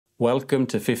Welcome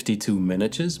to 52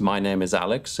 Miniatures. My name is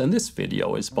Alex, and this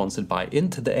video is sponsored by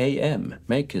Into the AM,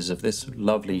 makers of this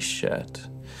lovely shirt.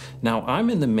 Now, I'm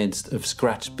in the midst of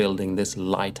scratch building this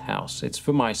lighthouse. It's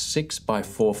for my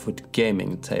 6x4 foot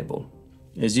gaming table.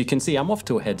 As you can see, I'm off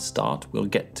to a head start. We'll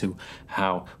get to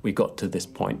how we got to this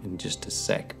point in just a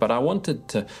sec. But I wanted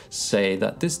to say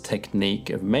that this technique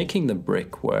of making the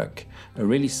brick work, a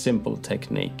really simple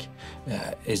technique,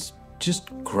 is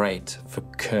just great for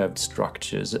curved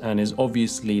structures and is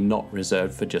obviously not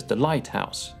reserved for just a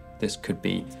lighthouse. This could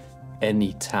be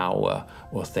any tower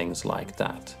or things like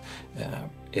that.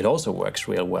 It also works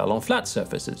real well on flat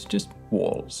surfaces, just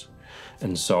walls.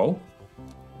 And so,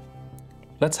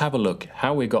 let's have a look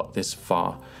how we got this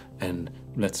far, and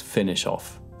let's finish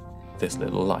off this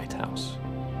little lighthouse.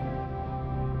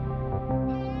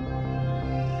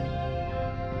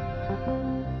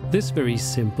 This very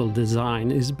simple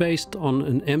design is based on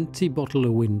an empty bottle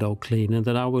of window cleaner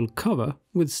that I will cover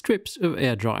with strips of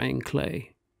air drying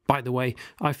clay. By the way,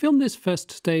 I filmed this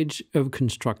first stage of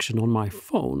construction on my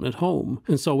phone at home,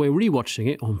 and so we're rewatching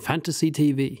it on Fantasy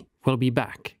TV. We'll be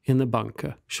back in the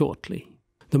bunker shortly.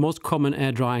 The most common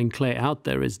air drying clay out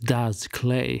there is DAS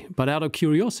clay, but out of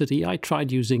curiosity I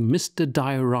tried using Mr.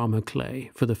 Diorama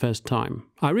clay for the first time.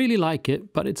 I really like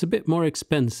it, but it's a bit more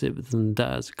expensive than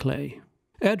DAS clay.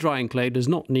 Air drying clay does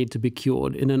not need to be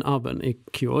cured in an oven.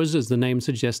 It cures, as the name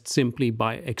suggests, simply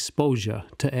by exposure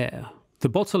to air. The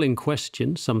bottle in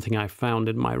question, something I found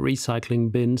in my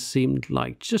recycling bin, seemed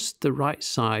like just the right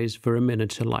size for a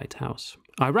miniature lighthouse.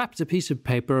 I wrapped a piece of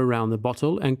paper around the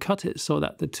bottle and cut it so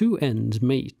that the two ends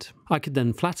meet. I could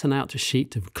then flatten out a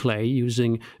sheet of clay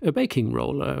using a baking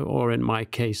roller, or in my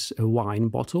case a wine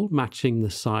bottle, matching the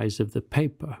size of the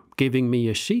paper, giving me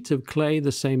a sheet of clay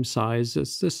the same size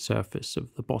as the surface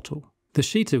of the bottle. The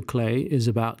sheet of clay is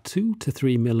about 2 to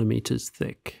 3 millimeters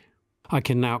thick. I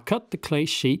can now cut the clay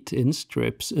sheet in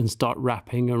strips and start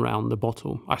wrapping around the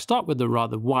bottle. I start with a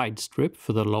rather wide strip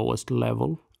for the lowest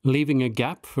level, leaving a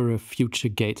gap for a future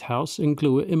gatehouse, and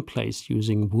glue it in place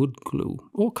using wood glue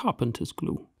or carpenter's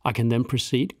glue. I can then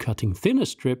proceed cutting thinner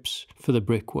strips for the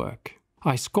brickwork.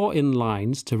 I score in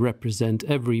lines to represent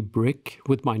every brick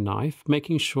with my knife,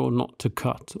 making sure not to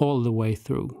cut all the way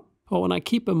through. Oh, and I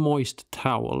keep a moist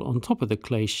towel on top of the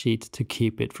clay sheet to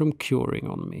keep it from curing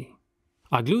on me.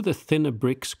 I glue the thinner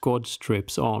brick scored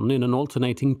strips on in an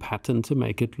alternating pattern to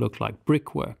make it look like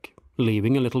brickwork,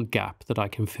 leaving a little gap that I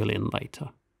can fill in later.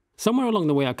 Somewhere along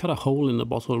the way I cut a hole in the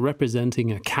bottle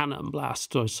representing a cannon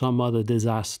blast or some other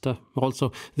disaster.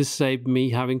 Also, this saved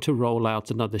me having to roll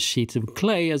out another sheet of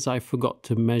clay as I forgot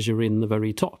to measure in the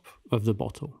very top of the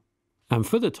bottle. And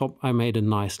for the top I made a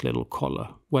nice little collar.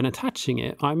 When attaching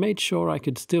it, I made sure I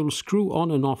could still screw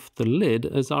on and off the lid,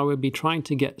 as I would be trying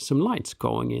to get some lights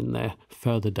going in there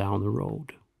further down the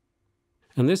road.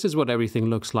 And this is what everything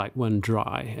looks like when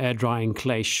dry. Air drying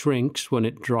clay shrinks when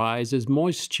it dries as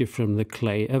moisture from the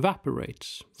clay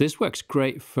evaporates. This works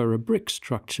great for a brick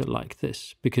structure like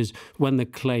this, because when the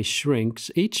clay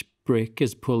shrinks, each brick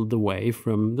is pulled away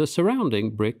from the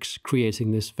surrounding bricks,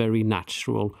 creating this very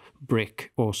natural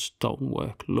brick or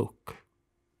stonework look.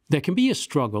 There can be a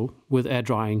struggle with air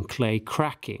drying clay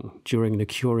cracking during the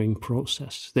curing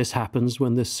process. This happens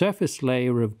when the surface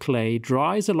layer of clay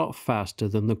dries a lot faster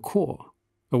than the core.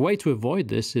 A way to avoid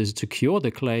this is to cure the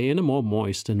clay in a more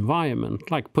moist environment,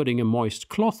 like putting a moist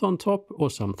cloth on top or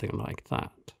something like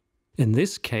that. In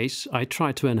this case, I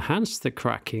tried to enhance the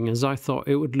cracking, as I thought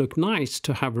it would look nice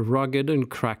to have rugged and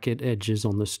cracked edges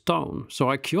on the stone, so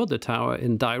I cured the tower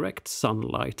in direct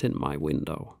sunlight in my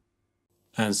window.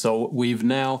 And so we've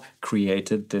now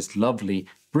created this lovely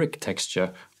brick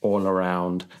texture all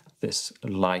around this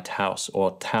lighthouse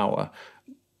or tower.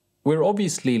 We're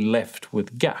obviously left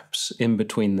with gaps in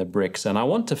between the bricks, and I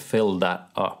want to fill that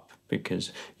up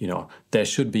because, there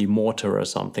should be mortar or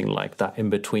something like that in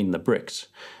between the bricks.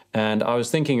 And I was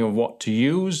thinking of what to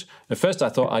use. At first I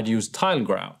thought I'd use tile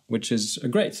grout, which is a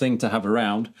great thing to have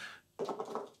around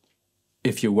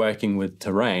if you're working with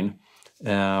terrain.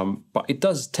 But it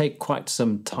does take quite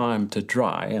some time to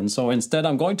dry. And so instead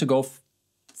I'm going to go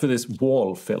for this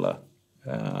wall filler,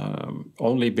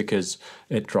 only because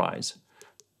it dries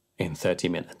in 30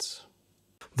 minutes.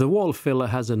 The wall filler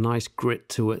has a nice grit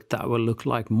to it that will look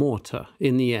like mortar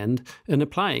in the end, and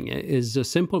applying it is a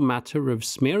simple matter of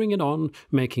smearing it on,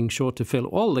 making sure to fill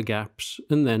all the gaps,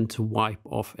 and then to wipe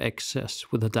off excess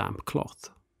with a damp cloth.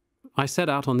 I set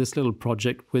out on this little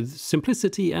project with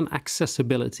simplicity and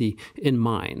accessibility in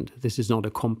mind. This is not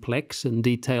a complex and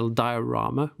detailed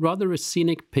diorama, rather a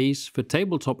scenic piece for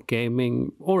tabletop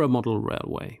gaming or a model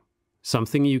railway.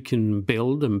 Something you can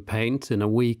build and paint in a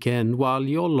weekend while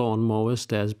your lawnmower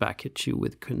stares back at you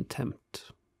with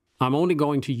contempt. I'm only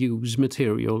going to use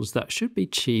materials that should be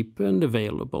cheap and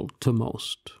available to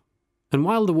most. And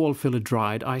while the wall filler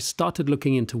dried, I started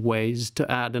looking into ways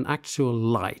to add an actual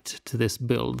light to this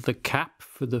build. The cap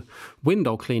for the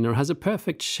window cleaner has a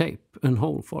perfect shape and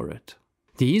hole for it.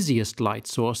 The easiest light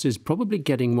source is probably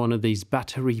getting one of these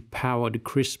battery-powered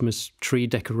Christmas tree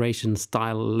decoration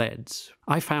style LEDs.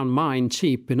 I found mine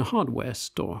cheap in a hardware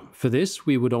store. For this,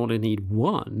 we would only need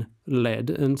one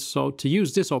LED, and so to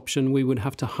use this option, we would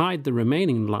have to hide the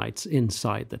remaining lights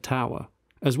inside the tower,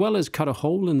 as well as cut a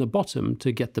hole in the bottom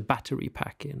to get the battery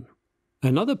pack in.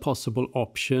 Another possible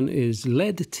option is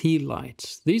LED tea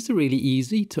lights. These are really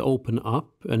easy to open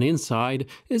up, and inside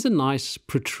is a nice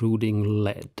protruding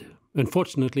LED.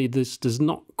 Unfortunately, this does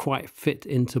not quite fit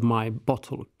into my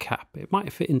bottle cap. It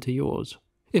might fit into yours.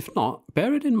 If not,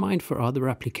 bear it in mind for other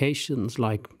applications,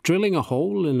 like drilling a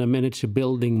hole in a miniature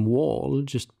building wall.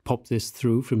 Just pop this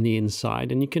through from the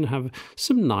inside and you can have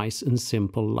some nice and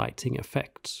simple lighting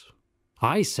effects.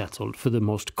 I settled for the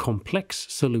most complex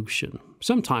solution.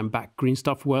 Some time back, Green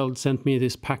Stuff World sent me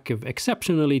this pack of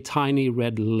exceptionally tiny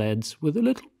red LEDs with a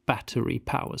little battery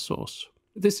power source.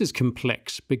 This is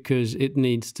complex because it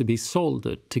needs to be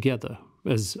soldered together.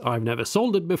 As I've never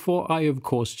soldered before, I of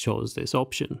course chose this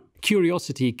option.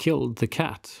 Curiosity killed the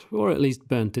cat, or at least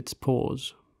burnt its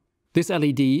paws. This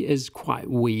LED is quite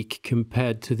weak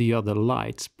compared to the other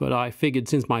lights, but I figured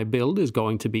since my build is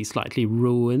going to be slightly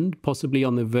ruined, possibly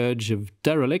on the verge of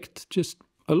derelict, just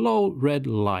a low red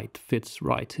light fits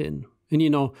right in. And you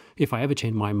know, if I ever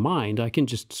change my mind, I can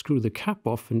just screw the cap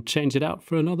off and change it out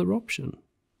for another option.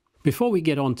 Before we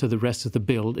get on to the rest of the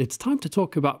build, it's time to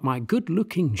talk about my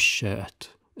good-looking shirt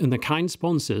and the kind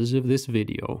sponsors of this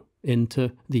video,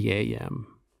 Into the AM.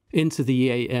 Into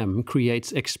the AM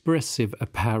creates expressive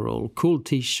apparel, cool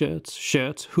t-shirts,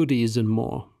 shirts, hoodies and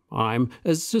more. I'm,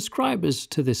 as subscribers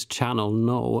to this channel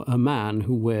know, a man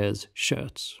who wears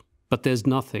shirts. But there's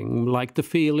nothing like the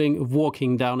feeling of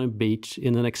walking down a beach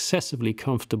in an excessively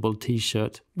comfortable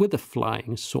t-shirt with a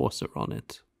flying saucer on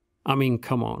it. I mean,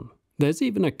 come on. There's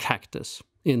even a cactus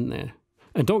in there.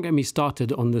 And don't get me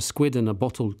started on the squid in a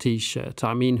bottle t-shirt.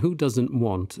 I mean, who doesn't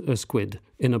want a squid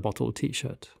in a bottle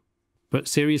t-shirt? But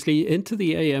seriously, Into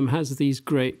the AM has these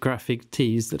great graphic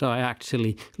tees that I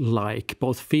actually like,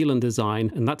 both feel and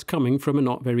design, and that's coming from a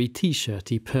not very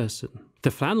t-shirty person.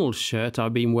 The flannel shirt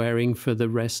I've been wearing for the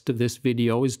rest of this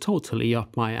video is totally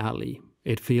up my alley.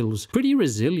 It feels pretty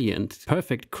resilient,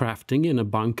 perfect crafting in a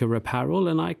bunker apparel,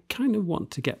 and I kind of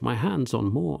want to get my hands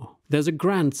on more. There's a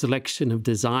grand selection of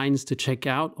designs to check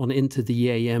out on Into the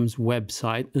AM's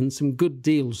website and some good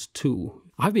deals too.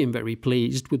 I've been very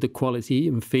pleased with the quality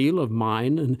and feel of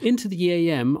mine, and Into the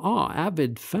AM are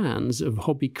avid fans of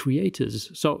hobby creators,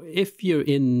 so if you're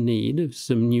in need of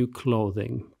some new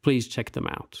clothing, please check them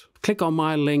out. Click on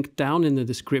my link down in the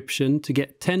description to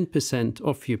get 10%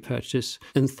 off your purchase,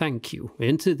 and thank you,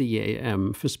 Into the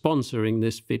AM, for sponsoring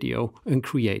this video and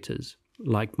creators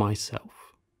like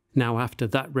myself. Now, after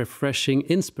that refreshing,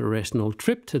 inspirational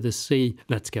trip to the sea,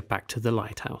 let's get back to the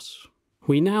lighthouse.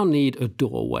 We now need a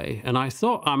doorway, and I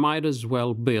thought I might as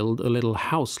well build a little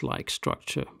house-like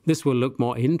structure. This will look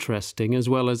more interesting as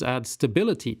well as add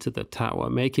stability to the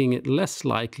tower, making it less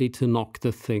likely to knock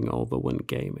the thing over when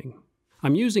gaming.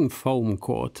 I'm using foam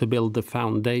core to build the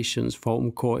foundations.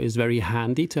 Foam core is very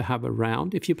handy to have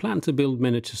around if you plan to build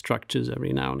miniature structures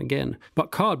every now and again. But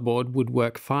cardboard would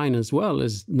work fine as well,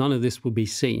 as none of this will be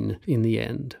seen in the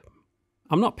end.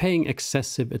 I'm not paying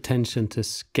excessive attention to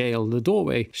scale. The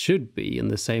doorway should be in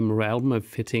the same realm of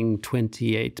fitting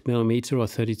 28mm or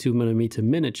 32mm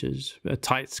miniatures. A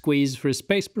tight squeeze for a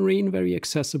Space Marine, very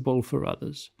accessible for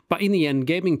others. But in the end,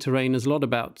 gaming terrain is a lot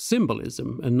about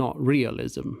symbolism and not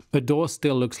realism. A door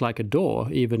still looks like a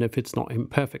door, even if it's not in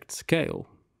perfect scale.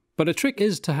 But a trick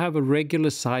is to have a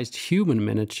regular-sized human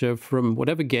miniature from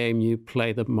whatever game you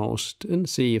play the most and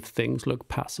see if things look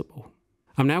passable.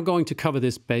 I'm now going to cover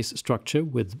this base structure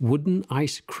with wooden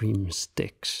ice cream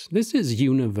sticks. This is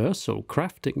universal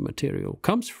crafting material,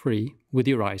 comes free with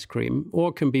your ice cream,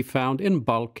 or can be found in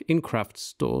bulk in craft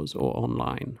stores or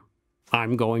online.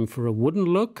 I'm going for a wooden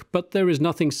look, but there is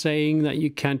nothing saying that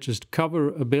you can't just cover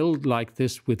a build like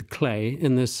this with clay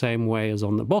in the same way as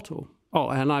on the bottle. Oh,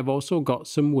 and I've also got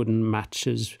some wooden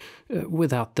matches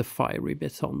without the fiery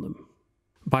bit on them.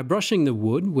 By brushing the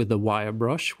wood with a wire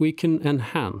brush, we can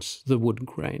enhance the wood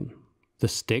grain. The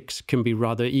sticks can be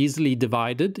rather easily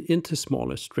divided into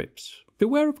smaller strips.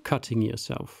 Beware of cutting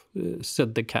yourself,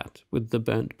 said the cat with the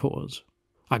burnt paws.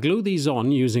 I glue these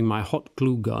on using my hot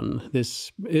glue gun.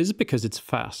 This is because it's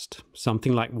fast.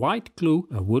 Something like white glue,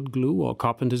 a wood glue or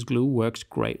carpenter's glue works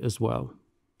great as well.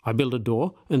 I build a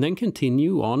door and then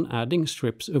continue on adding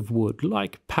strips of wood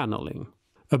like paneling.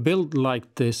 A build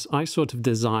like this I sort of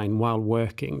design while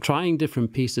working, trying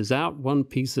different pieces out one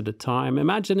piece at a time,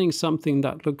 imagining something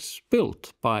that looks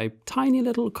built by tiny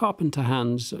little carpenter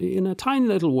hands in a tiny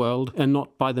little world and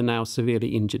not by the now severely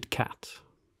injured cat.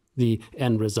 The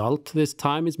end result this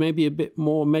time is maybe a bit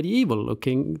more medieval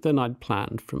looking than I'd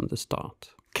planned from the start.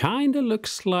 Kinda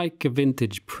looks like a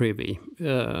vintage privy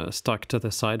stuck to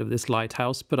the side of this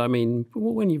lighthouse, but I mean,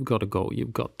 when you've got to go,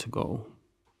 you've got to go.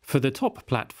 For the top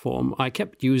platform, I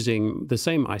kept using the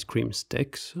same ice cream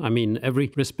sticks. I mean, every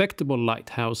respectable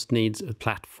lighthouse needs a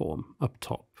platform up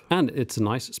top, and it's a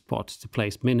nice spot to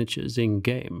place miniatures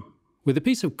in-game. With a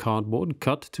piece of cardboard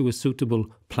cut to a suitable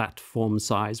platform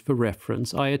size for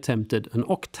reference, I attempted an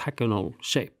octagonal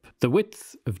shape. The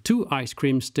width of 2 ice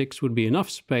cream sticks would be enough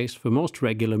space for most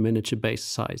regular miniature base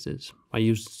sizes. I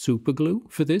used super glue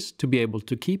for this to be able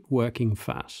to keep working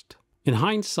fast. In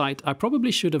hindsight, I probably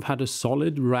should have had a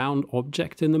solid round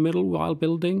object in the middle while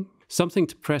building. Something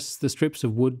to press the strips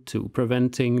of wood to,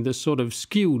 preventing the sort of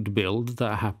skewed build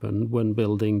that happened when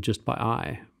building just by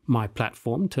eye. My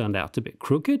platform turned out a bit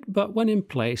crooked, but when in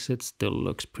place it still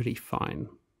looks pretty fine.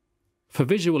 For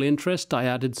visual interest, I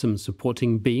added some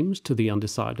supporting beams to the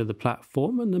underside of the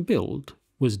platform and the build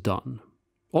was done.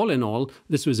 All in all,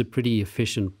 this was a pretty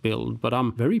efficient build, but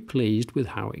I'm very pleased with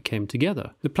how it came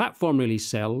together. The platform really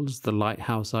sells the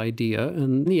lighthouse idea,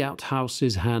 and the outhouse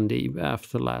is handy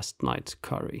after last night's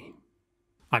curry.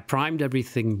 I primed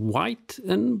everything white,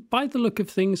 and by the look of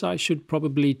things I should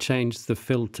probably change the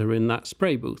filter in that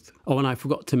spray booth. Oh, and I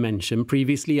forgot to mention,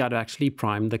 previously I'd actually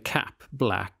primed the cap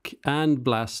black and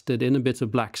blasted in a bit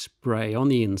of black spray on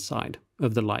the inside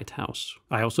of the lighthouse.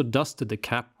 I also dusted the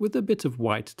cap with a bit of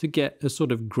white to get a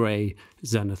sort of grey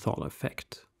zenithal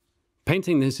effect.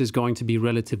 Painting this is going to be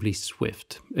relatively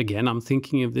swift. Again, I'm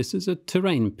thinking of this as a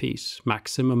terrain piece,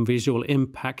 maximum visual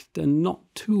impact and not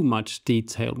too much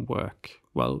detailed work.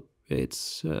 Well,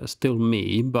 it's still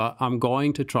me, but I'm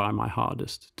going to try my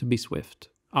hardest to be swift.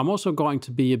 I'm also going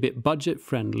to be a bit budget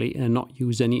friendly and not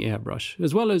use any airbrush,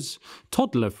 as well as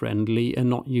toddler friendly and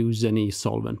not use any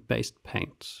solvent based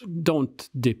paints. Don't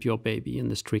dip your baby in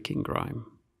the streaking grime.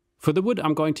 For the wood,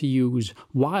 I'm going to use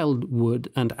Wildwood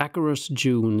and Agarus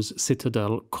Dunes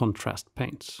Citadel contrast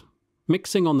paints,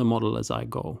 mixing on the model as I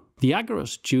go. The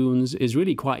Agarus Dunes is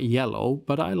really quite yellow,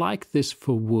 but I like this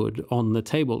for wood on the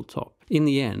tabletop. In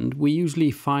the end, we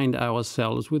usually find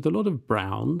ourselves with a lot of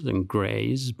browns and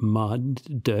greys, mud,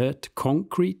 dirt,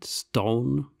 concrete,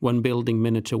 stone when building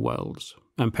miniature worlds.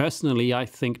 And personally, I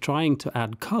think trying to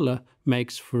add colour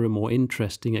makes for a more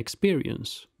interesting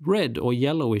experience. Red or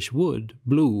yellowish wood,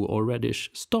 blue or reddish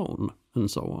stone, and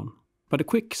so on. But a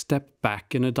quick step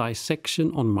back in a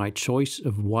dissection on my choice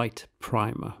of white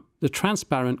primer. The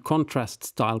transparent contrast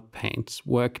style paints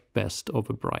work best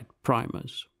over bright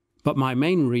primers. But my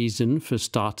main reason for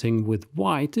starting with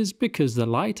white is because the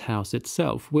lighthouse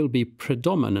itself will be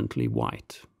predominantly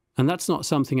white. And that's not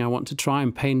something I want to try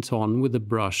and paint on with a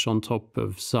brush on top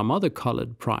of some other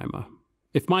coloured primer.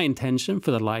 If my intention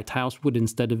for the lighthouse would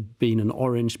instead have been an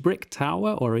orange brick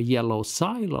tower or a yellow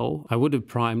silo, I would have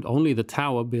primed only the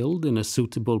tower build in a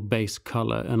suitable base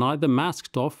colour and either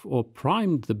masked off or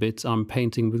primed the bits I'm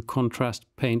painting with contrast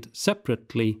paint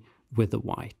separately with a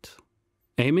white.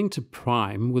 Aiming to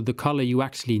prime with the colour you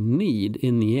actually need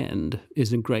in the end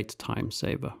is a great time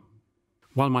saver.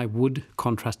 While my wood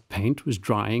contrast paint was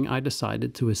drying, I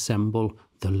decided to assemble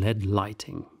the LED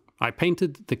lighting. I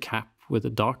painted the cap with a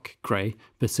dark grey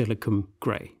basilicum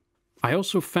grey. I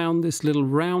also found this little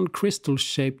round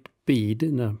crystal-shaped bead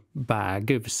in a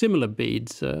bag of similar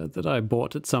beads that I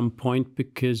bought at some point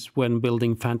because when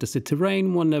building fantasy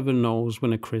terrain, one never knows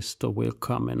when a crystal will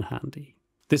come in handy.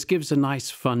 This gives a nice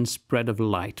fun spread of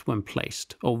light when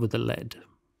placed over the LED.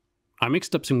 I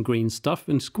mixed up some green stuff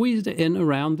and squeezed it in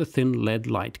around the thin LED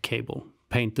light cable,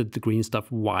 painted the green stuff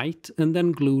white and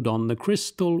then glued on the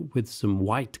crystal with some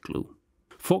white glue.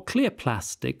 For clear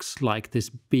plastics like this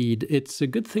bead, it's a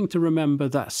good thing to remember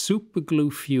that super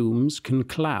glue fumes can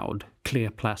cloud clear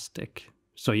plastic,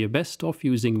 so you're best off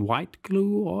using white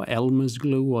glue or Elmer's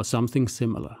glue or something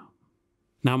similar.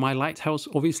 Now my lighthouse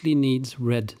obviously needs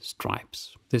red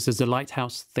stripes. This is a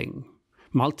lighthouse thing.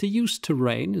 Multi-use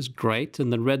terrain is great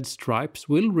and the red stripes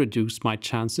will reduce my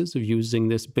chances of using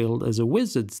this build as a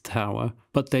wizard's tower,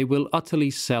 but they will utterly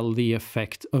sell the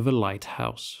effect of a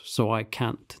lighthouse, so I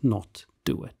can't not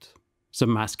do it.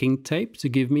 Some masking tape to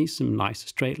give me some nice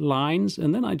straight lines,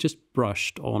 and then I just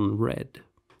brushed on red.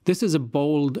 This is a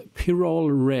bold Pyrrole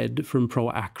red from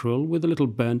Pro Acryl with a little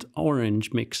burnt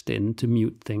orange mixed in to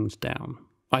mute things down.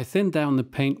 I thinned down the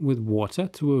paint with water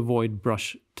to avoid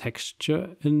brush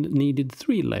texture and needed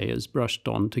 3 layers brushed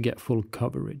on to get full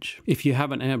coverage. If you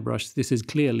have an airbrush, this is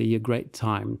clearly a great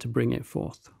time to bring it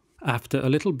forth. After a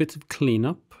little bit of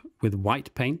cleanup with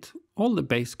white paint, all the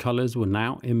base colors were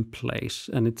now in place,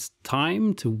 and it's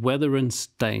time to weather and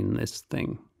stain this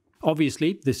thing.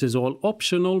 Obviously, this is all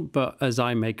optional, but as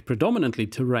I make predominantly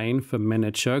terrain for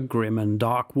miniature, grim and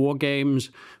dark war games,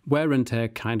 wear and tear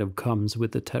kind of comes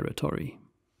with the territory.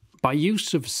 By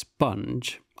use of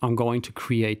sponge, I'm going to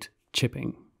create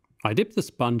chipping. I dip the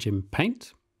sponge in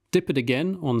paint, dip it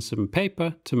again on some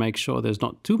paper to make sure there's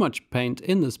not too much paint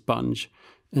in the sponge,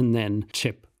 and then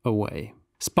chip away.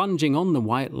 Sponging on the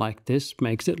white like this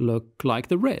makes it look like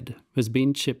the red has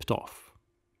been chipped off.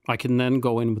 I can then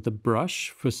go in with a brush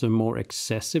for some more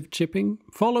excessive chipping,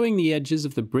 following the edges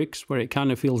of the bricks where it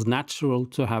kind of feels natural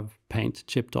to have paint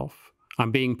chipped off.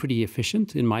 I'm being pretty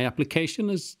efficient in my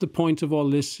application, as the point of all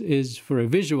this is for a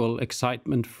visual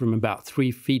excitement from about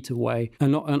 3 feet away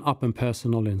and not an up and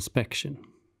personal inspection.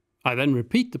 I then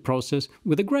repeat the process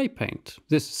with a grey paint.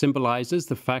 This symbolizes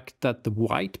the fact that the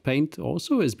white paint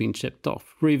also has been chipped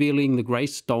off, revealing the grey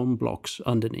stone blocks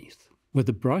underneath. With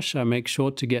the brush, I make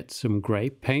sure to get some grey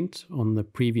paint on the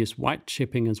previous white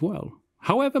chipping as well.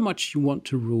 However much you want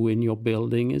to ruin your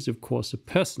building is of course a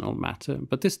personal matter,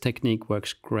 but this technique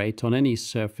works great on any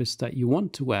surface that you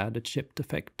want to add a chipped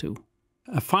effect to.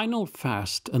 A final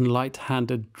fast and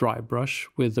light-handed dry brush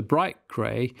with a bright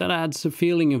grey that adds a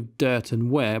feeling of dirt and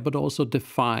wear, but also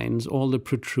defines all the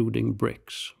protruding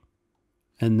bricks.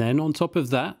 And then on top of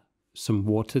that, some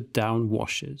watered down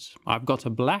washes. I've got a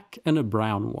black and a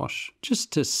brown wash,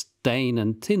 just to stain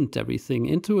and tint everything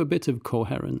into a bit of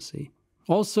coherency.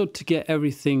 Also to get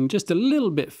everything just a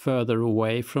little bit further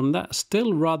away from that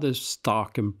still rather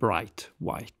stark and bright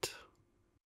white.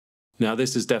 Now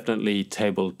this is definitely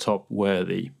tabletop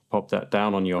worthy. Pop that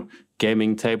down on your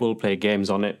gaming table, play games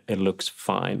on it, it looks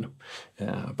fine.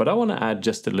 But I want to add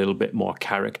just a little bit more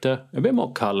character, a bit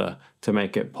more color to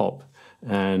make it pop.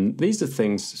 And these are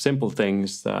things, simple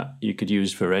things that you could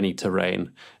use for any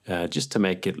terrain, just to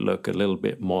make it look a little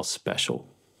bit more special.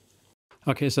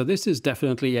 Okay, so this is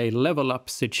definitely a level up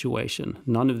situation.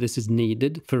 None of this is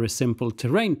needed for a simple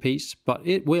terrain piece, but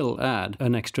it will add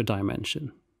an extra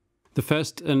dimension. The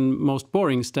first and most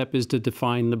boring step is to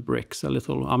define the bricks a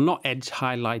little. I'm not edge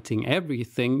highlighting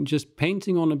everything, just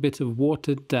painting on a bit of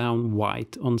watered down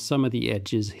white on some of the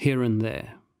edges here and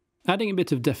there. Adding a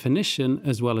bit of definition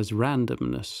as well as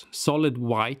randomness. Solid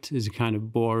white is kind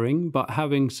of boring, but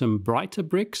having some brighter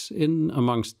bricks in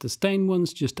amongst the stained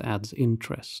ones just adds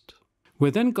interest. We're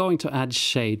then going to add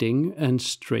shading and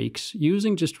streaks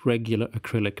using just regular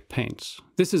acrylic paints.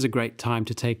 This is a great time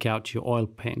to take out your oil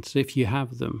paints if you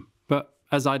have them, but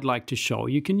as I'd like to show,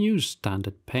 you can use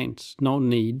standard paints. No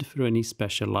need for any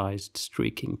specialized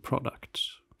streaking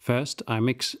products. First, I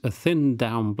mix a thin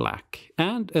down black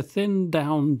and a thin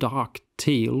down dark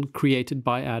teal created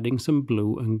by adding some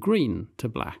blue and green to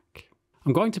black.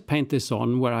 I'm going to paint this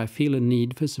on where I feel a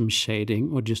need for some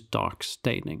shading or just dark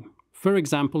staining. For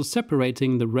example,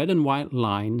 separating the red and white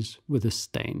lines with a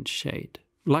stained shade,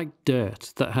 like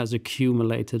dirt that has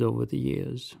accumulated over the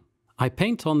years. I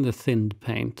paint on the thinned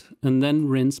paint and then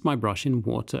rinse my brush in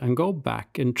water and go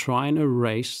back and try and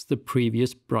erase the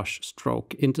previous brush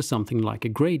stroke into something like a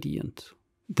gradient.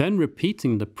 Then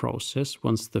repeating the process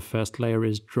once the first layer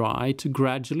is dry to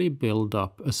gradually build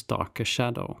up a starker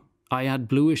shadow. I add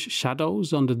bluish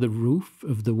shadows under the roof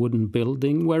of the wooden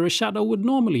building where a shadow would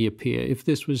normally appear if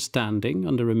this was standing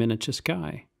under a miniature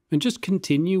sky. And just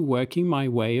continue working my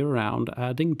way around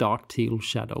adding dark teal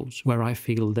shadows where I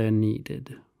feel they're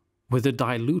needed. With a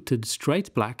diluted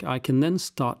straight black, I can then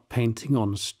start painting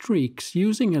on streaks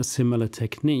using a similar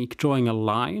technique, drawing a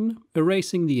line,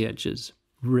 erasing the edges.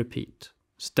 Repeat.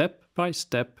 Step by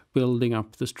step, building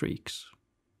up the streaks.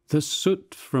 The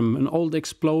soot from an old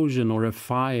explosion or a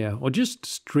fire, or just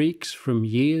streaks from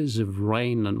years of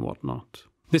rain and whatnot.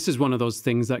 This is one of those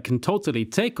things that can totally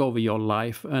take over your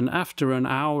life, and after an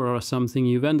hour or something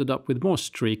you've ended up with more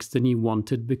streaks than you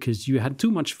wanted because you had too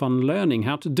much fun learning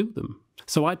how to do them.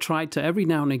 So I try to every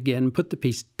now and again put the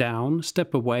piece down,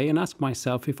 step away and ask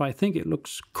myself if I think it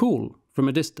looks cool from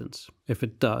a distance. If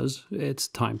it does, it's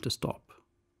time to stop.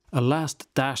 A last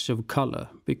dash of color,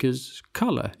 because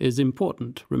color is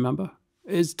important, remember,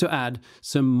 is to add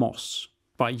some moss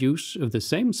by use of the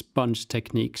same sponge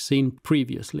technique seen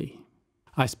previously.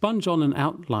 I sponge on an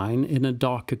outline in a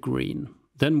darker green.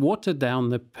 Then water down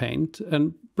the paint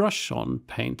and brush on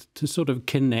paint to sort of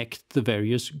connect the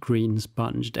various green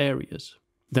sponged areas.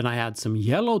 Then I add some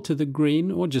yellow to the green,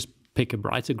 or just pick a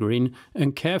brighter green,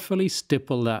 and carefully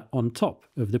stipple that on top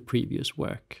of the previous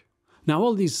work. Now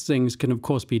all these things can of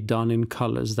course be done in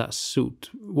colours that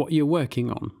suit what you're working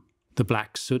on. The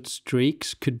black soot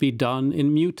streaks could be done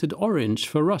in muted orange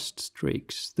for rust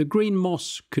streaks. The green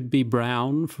moss could be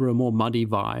brown for a more muddy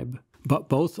vibe. But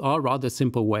both are rather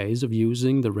simple ways of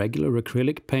using the regular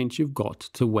acrylic paint you've got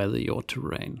to weather your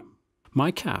terrain.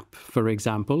 My cap, for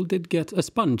example, did get a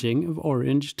sponging of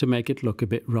orange to make it look a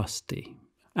bit rusty.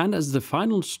 And as the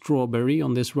final strawberry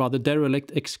on this rather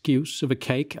derelict excuse of a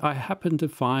cake, I happened to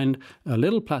find a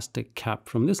little plastic cap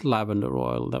from this lavender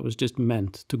oil that was just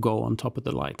meant to go on top of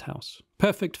the lighthouse.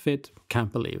 Perfect fit,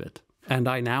 can't believe it. And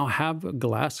I now have a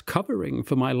glass covering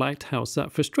for my lighthouse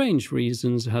that for strange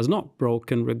reasons has not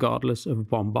broken regardless of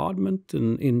bombardment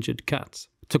and injured cats.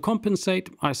 To compensate,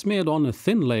 I smeared on a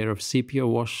thin layer of sepia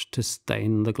wash to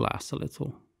stain the glass a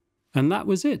little. And that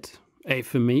was it. A,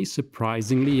 for me,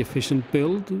 surprisingly efficient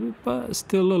build, but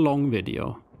still a long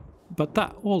video. But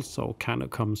that also kind of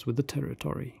comes with the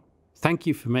territory. Thank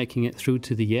you for making it through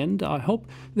to the end. I hope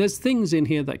there's things in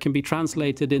here that can be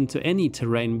translated into any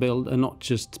terrain build and not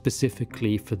just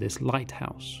specifically for this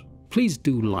lighthouse. Please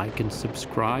do like and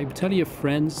subscribe, tell your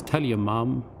friends, tell your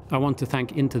mum. I want to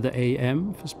thank Into the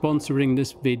AM for sponsoring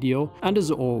this video, and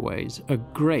as always, a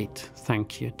great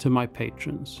thank you to my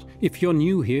patrons. If you're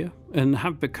new here and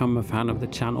have become a fan of the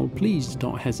channel, please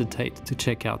don't hesitate to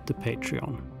check out the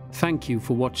Patreon. Thank you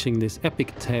for watching this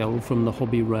epic tale from the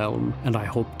hobby realm, and I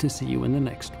hope to see you in the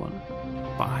next one.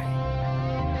 Bye.